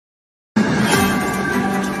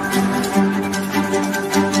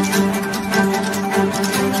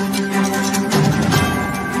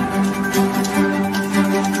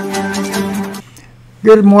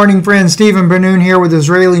Good morning, friends. Stephen Benoon here with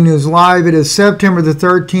Israeli News Live. It is September the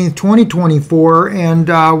 13th, 2024,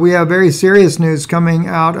 and we have very serious news coming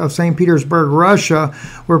out of St. Petersburg, Russia,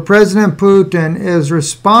 where President Putin is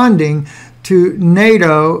responding to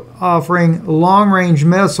NATO offering long-range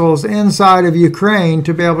missiles inside of Ukraine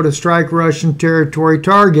to be able to strike Russian territory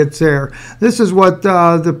targets there. This is what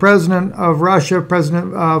the President of Russia, President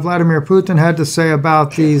Vladimir Putin, had to say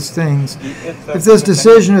about these things. If this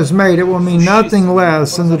decision is made, it will mean nothing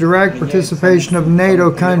less than the direct participation of NATO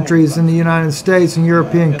countries in the United States and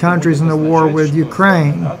European countries in the war with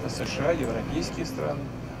Ukraine.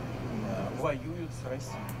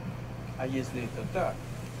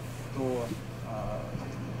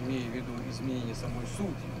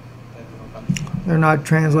 They're not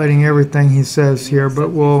translating everything he says here, but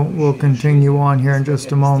we'll continue on here in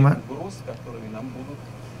just a moment.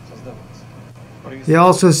 He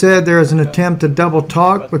also said there is an attempt to double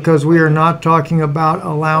talk because we are not talking about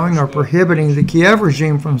allowing or prohibiting the Kiev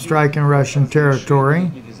regime from striking Russian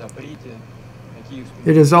territory.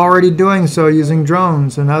 It is already doing so using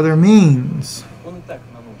drones and other means.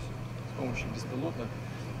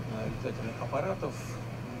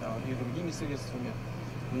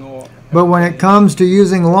 But when it comes to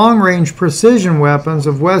using long-range precision weapons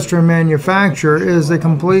of Western manufacture, it is a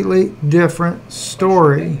completely different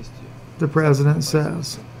story, the president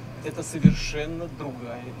says. The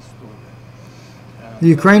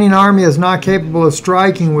Ukrainian army is not capable of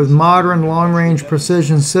striking with modern long-range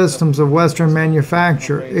precision systems of Western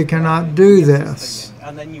manufacture. It cannot do this.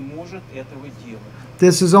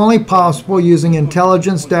 This is only possible using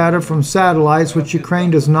intelligence data from satellites, which Ukraine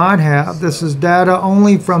does not have. This is data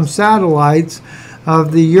only from satellites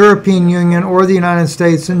of the European Union or the United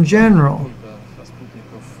States in general,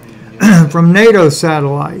 from NATO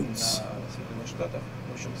satellites.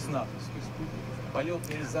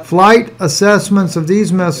 Flight assessments of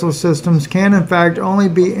these missile systems can in fact only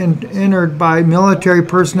be entered by military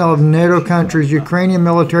personnel of NATO countries. Ukrainian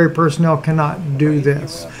military personnel cannot do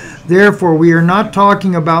this. Therefore, we are not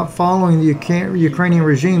talking about following the Ukrainian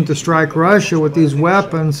regime to strike Russia with these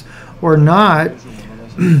weapons or not.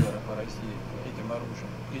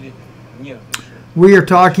 We are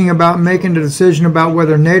talking about making a decision about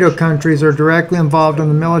whether NATO countries are directly involved in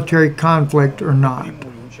the military conflict or not.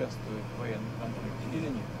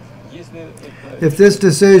 If this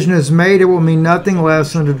decision is made, it will mean nothing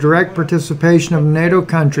less than the direct participation of NATO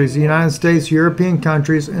countries, the United States, European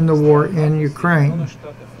countries, in the war in Ukraine.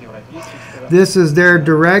 This is their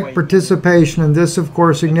direct participation, and this, of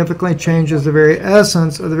course, significantly changes the very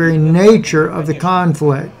essence of the very nature of the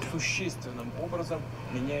conflict.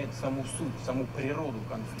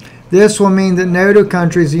 This will mean that NATO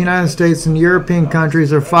countries, the United States, and European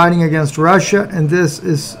countries are fighting against Russia, and this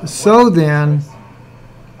is so then,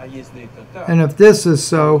 and if this is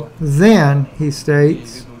so, then, he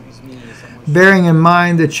states, bearing in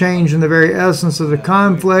mind the change in the very essence of the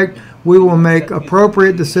conflict, we will make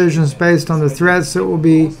appropriate decisions based on the threats that will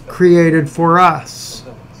be created for us.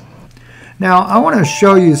 Now, I want to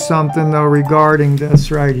show you something, though, regarding this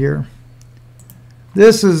right here.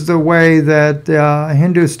 This is the way that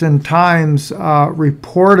Hindustan Times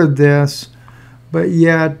reported this, but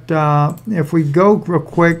yet, if we go real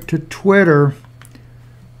quick to Twitter,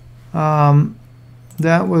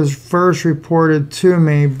 that was first reported to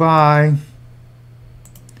me by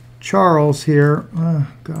Charles here. Oh,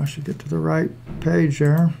 gosh, I get to the right page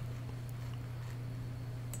there.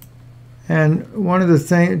 And one of the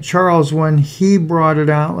things, Charles, when he brought it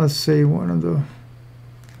out, let's see,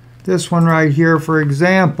 this one right here, for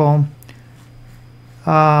example,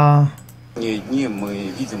 has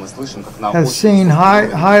seen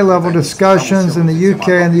high-level discussions in the UK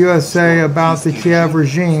and the USA about the Kiev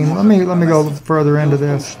regime. Let me go further into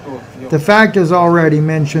this. The fact has already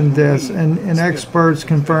mentioned this, and experts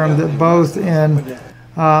confirm that both in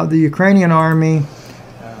the Ukrainian army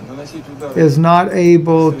is not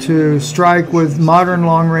able to strike with modern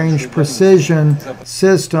long-range precision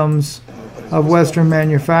systems of Western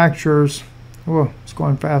manufacturers. Oh, it's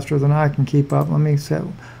going faster than I can keep up. Let me say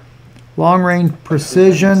long-range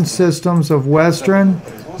precision systems of Western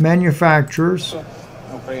manufacturers.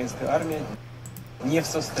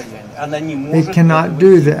 It cannot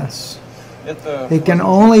do this. It can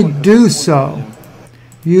only do so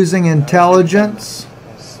using intelligence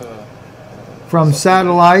from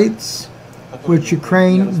satellites, which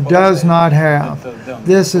Ukraine does not have.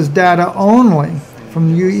 This is data only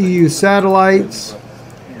from EU satellites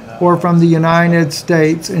or from the United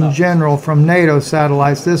States in general, from NATO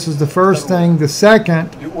satellites. This is the first thing. The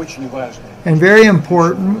second, and very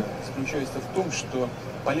important,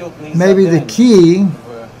 maybe the key,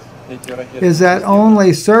 is that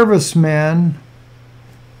only servicemen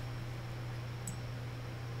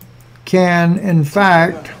can, in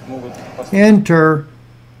fact, enter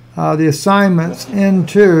the assignments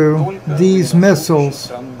into these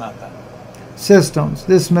missiles systems.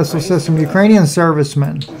 This missile system, Ukrainian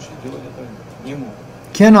servicemen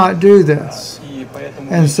cannot do this.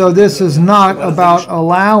 And so this is not about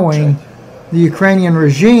allowing the Ukrainian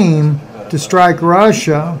regime to strike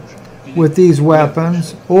Russia with these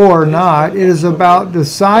weapons or not. It is about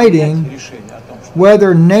deciding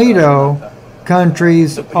whether NATO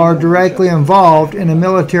countries are directly involved in a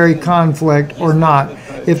military conflict or not.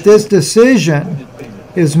 If this decision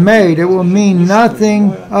is made, it will mean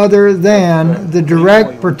nothing other than the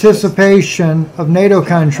direct participation of NATO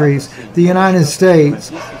countries, the United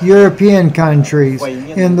States, European countries,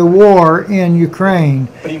 in the war in Ukraine.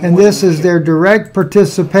 And this is their direct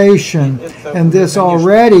participation. And this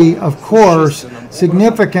already, of course,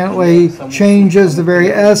 significantly changes the very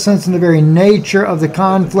essence and the very nature of the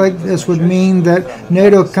conflict. This would mean that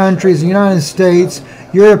NATO countries, the United States,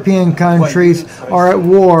 European countries are at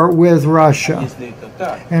war with Russia.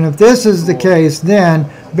 And if this is the case, then,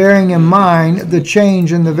 bearing in mind the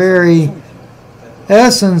change in the very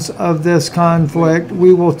essence of this conflict,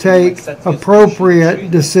 we will take appropriate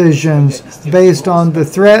decisions based on the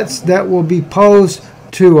threats that will be posed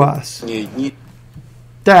to us.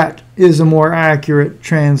 That is a more accurate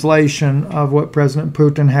translation of what President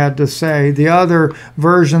Putin had to say. The other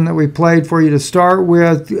version that we played for you to start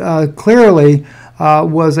with clearly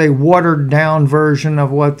was a watered-down version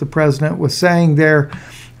of what the president was saying there.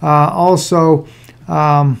 Also,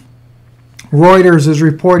 Reuters is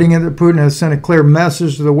reporting that Putin has sent a clear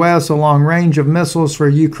message to the West, a long range of missiles for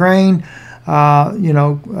Ukraine,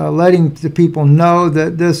 letting the people know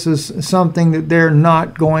that this is something that they're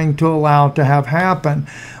not going to allow to have happen.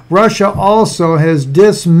 Russia also has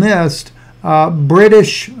dismissed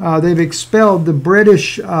British, they've expelled the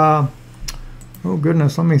British, oh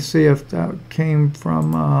goodness, let me see if that came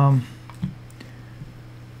from,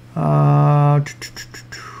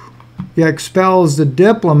 expels the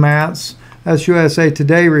diplomats. That's USA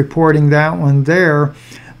Today reporting that one there.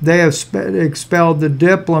 They have expelled the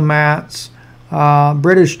diplomats,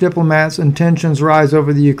 British diplomats, and tensions rise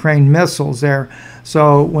over the Ukraine missiles there.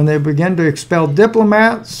 So when they begin to expel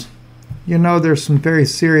diplomats, you know there's some very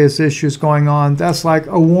serious issues going on. That's like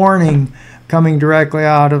a warning coming directly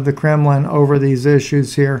out of the Kremlin over these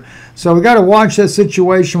issues here. So we got to watch that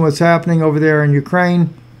situation, what's happening over there in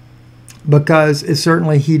Ukraine, because it's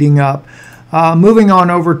certainly heating up. Moving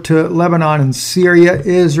on over to Lebanon and Syria,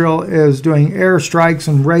 Israel is doing airstrikes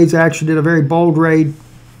and raids. Actually did a very bold raid,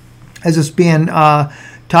 as it's being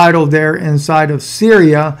titled there, inside of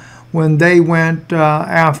Syria, when they went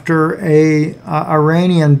after a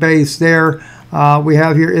Iranian base there. We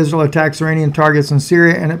have here Israel attacks Iranian targets in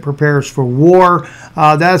Syria and it prepares for war.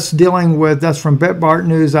 That's from Breitbart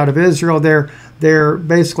News out of Israel there. They're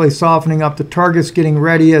basically softening up the targets, getting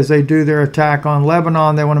ready as they do their attack on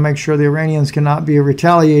Lebanon. They want to make sure the Iranians cannot be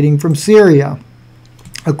retaliating from Syria.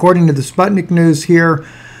 According to the Sputnik News here,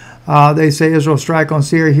 they say Israel strike on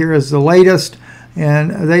Syria. Here is the latest.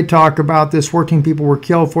 And they talk about this. 14 people were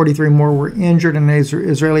killed, 43 more were injured in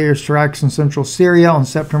Israeli airstrikes in central Syria on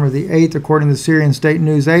September the 8th, according to the Syrian State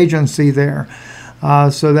News Agency there.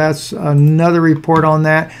 So that's another report on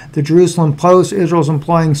that. The Jerusalem Post, Israel's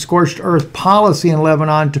employing scorched earth policy in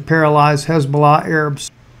Lebanon to paralyze Hezbollah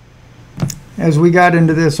Arabs. As we got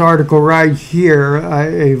into this article right here,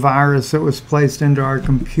 a virus that was placed into our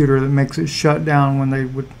computer that makes it shut down when they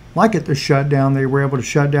would like it to shut down. They were able to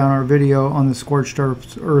shut down our video on the scorched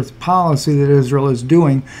earth policy that Israel is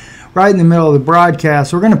doing right in the middle of the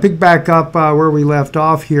broadcast. So we're going to pick back up where we left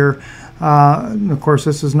off here. Of course,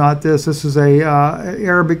 this is not this. This is a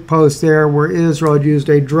Arabic post there where Israel had used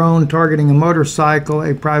a drone targeting a motorcycle.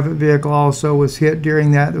 A private vehicle also was hit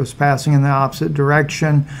during that. It was passing in the opposite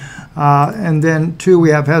direction. And then, too, we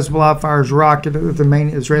have Hezbollah fires rocket at the main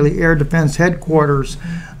Israeli air defense headquarters.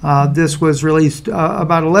 This was released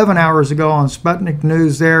about 11 hours ago on Sputnik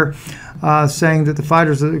News there, saying that the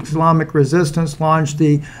fighters of the Islamic Resistance launched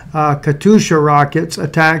the Katyusha rockets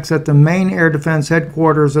attacks at the main air defense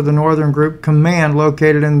headquarters of the Northern Group Command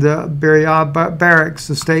located in the Beria barracks.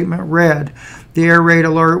 The statement read, the air raid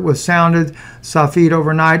alert was sounded Safed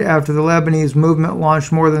overnight after the Lebanese movement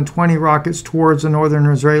launched more than 20 rockets towards the northern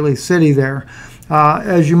Israeli city there.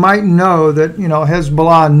 As you might know, that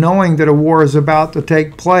Hezbollah, knowing that a war is about to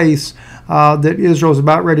take place, that Israel is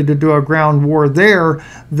about ready to do a ground war there,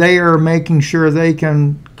 they are making sure they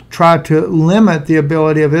can try to limit the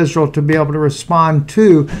ability of Israel to be able to respond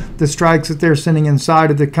to the strikes that they're sending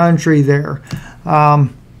inside of the country there.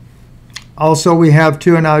 Also, we have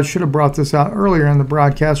two, and I should have brought this out earlier in the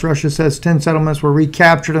broadcast. Russia says 10 settlements were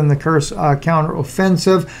recaptured in the Kursk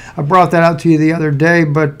counteroffensive. I brought that out to you the other day,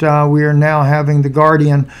 but we are now having The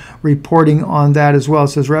Guardian reporting on that as well. It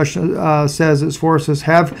says Russia says its forces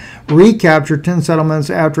have recaptured 10 settlements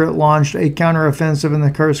after it launched a counteroffensive in the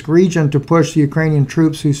Kursk region to push the Ukrainian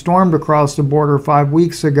troops who stormed across the border 5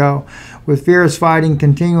 weeks ago. With fierce fighting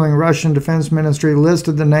continuing, Russian Defense Ministry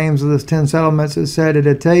listed the names of the 10 settlements it said it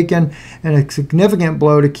had taken, and a significant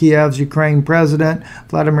blow to Kiev's Ukraine president.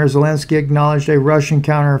 Vladimir Zelensky acknowledged a Russian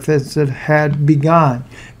counteroffensive had begun.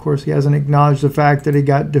 Of course, he hasn't acknowledged the fact that he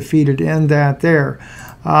got defeated in that there.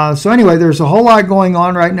 So anyway, there's a whole lot going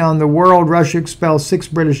on right now in the world. Russia expelled 6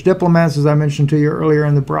 British diplomats, as I mentioned to you earlier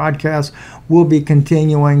in the broadcast. We'll be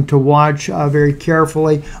continuing to watch very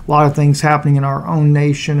carefully. A lot of things happening in our own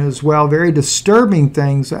nation as well. Very disturbing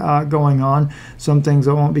things going on. Some things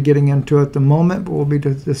I won't be getting into at the moment, but we'll be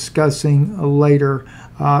discussing later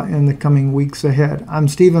in the coming weeks ahead. I'm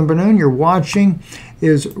Stephen Benoon. You're watching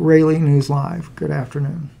Israeli News Live. Good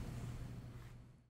afternoon.